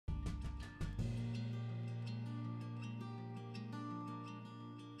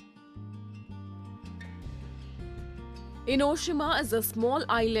Enoshima is a small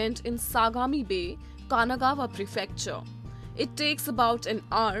island in Sagami Bay, Kanagawa Prefecture. It takes about an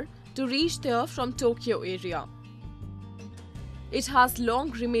hour to reach there from Tokyo area. It has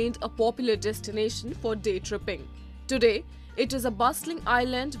long remained a popular destination for day tripping. Today, it is a bustling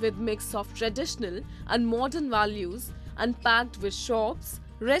island with mix of traditional and modern values and packed with shops,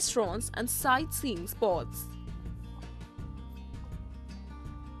 restaurants and sightseeing spots.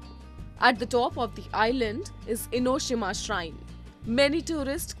 At the top of the island is Enoshima Shrine. Many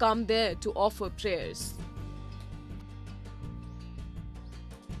tourists come there to offer prayers.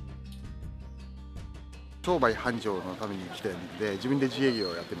 商売繁盛のために来てるんで、自分で自営業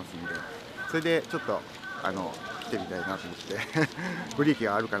をやってますんで、それでちょっと来てみたいなと思って不利益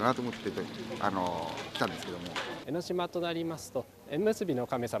があるかなと思って来たんですけども。江ノ島となりますと、縁結びの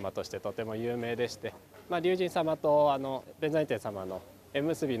神様としてとても有名でして、龍神様と弁財天様の縁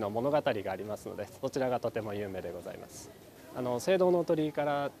結びの物語がありますので、そちらがとても有名でございます。青銅の鳥居か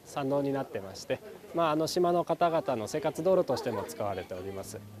ら参道になってまして、島の方々の生活道路としても使われておりま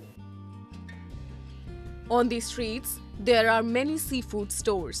す。On the streets, there are many seafood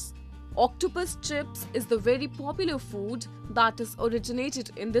stores. Octopus chips is the very popular food that is originated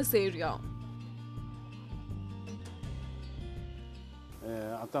in this area.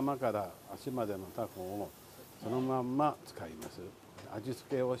 頭から足までのタコをそのまんま使います。味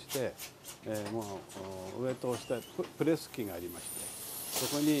付けをして、もう上と下プレス機がありまして、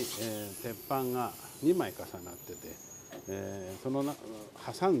そこに、鉄板が2枚重なってて、その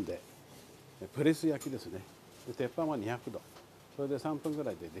挟んでプレス焼きですね。で鉄板は200度。それで3分ぐ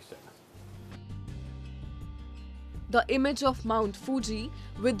らいでできちゃいます。The image of Mount Fuji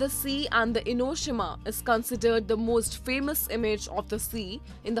with the sea and the Enoshima is considered the most famous image of the sea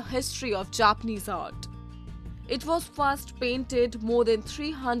in the history of Japanese art. It was first painted more than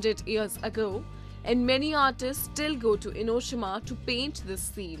 300 years ago, and many artists still go to Enoshima to paint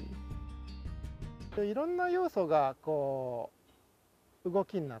this scene. いろんな要素がこう動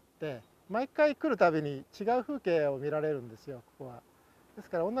きになって、毎回来るたびに違う風景を見られるんですよ、ここは。です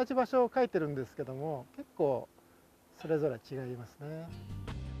から同じ場所を描いてるんですけども、結構それぞれ違いますね。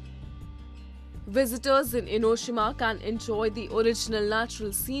Visitors in Enoshima can enjoy the original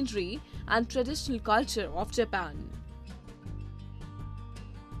natural scenery and traditional culture of Japan.